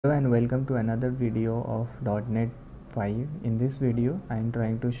Hello and welcome to another video of .NET 5. In this video I am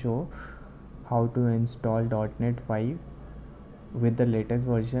trying to show how to install .NET 5 with the latest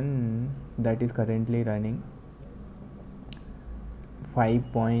version that is currently running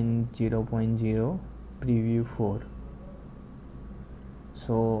 5.0.0 preview 4.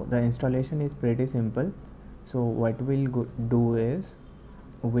 So the installation is pretty simple. So what we'll do is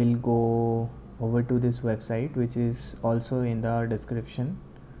we'll go over to this website, which is also in the description.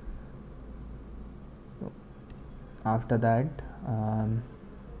 After that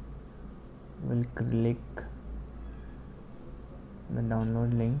we'll click the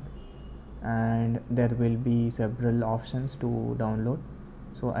download link and there will be several options to download.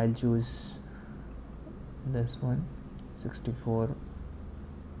 So I'll choose this one, 64.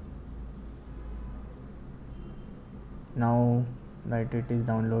 Now that it is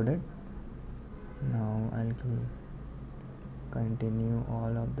downloaded, now I'll continue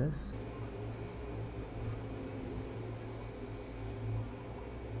all of this.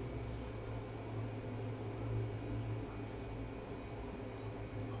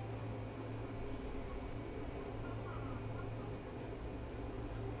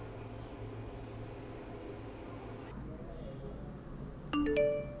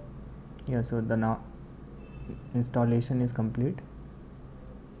 Yeah, so the now installation is complete.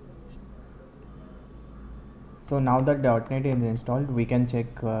 So now that .NET is installed, we can check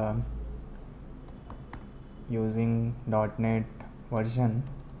using .NET version.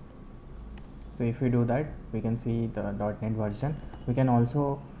 So if we do that, we can see the .NET version. We can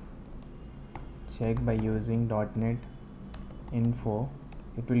also check by using .NET info.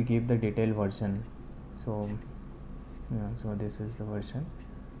 It will give the detailed version. So yeah, so this is the version.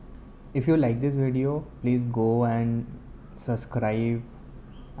 If you like this video, please go and subscribe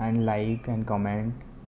and like and comment.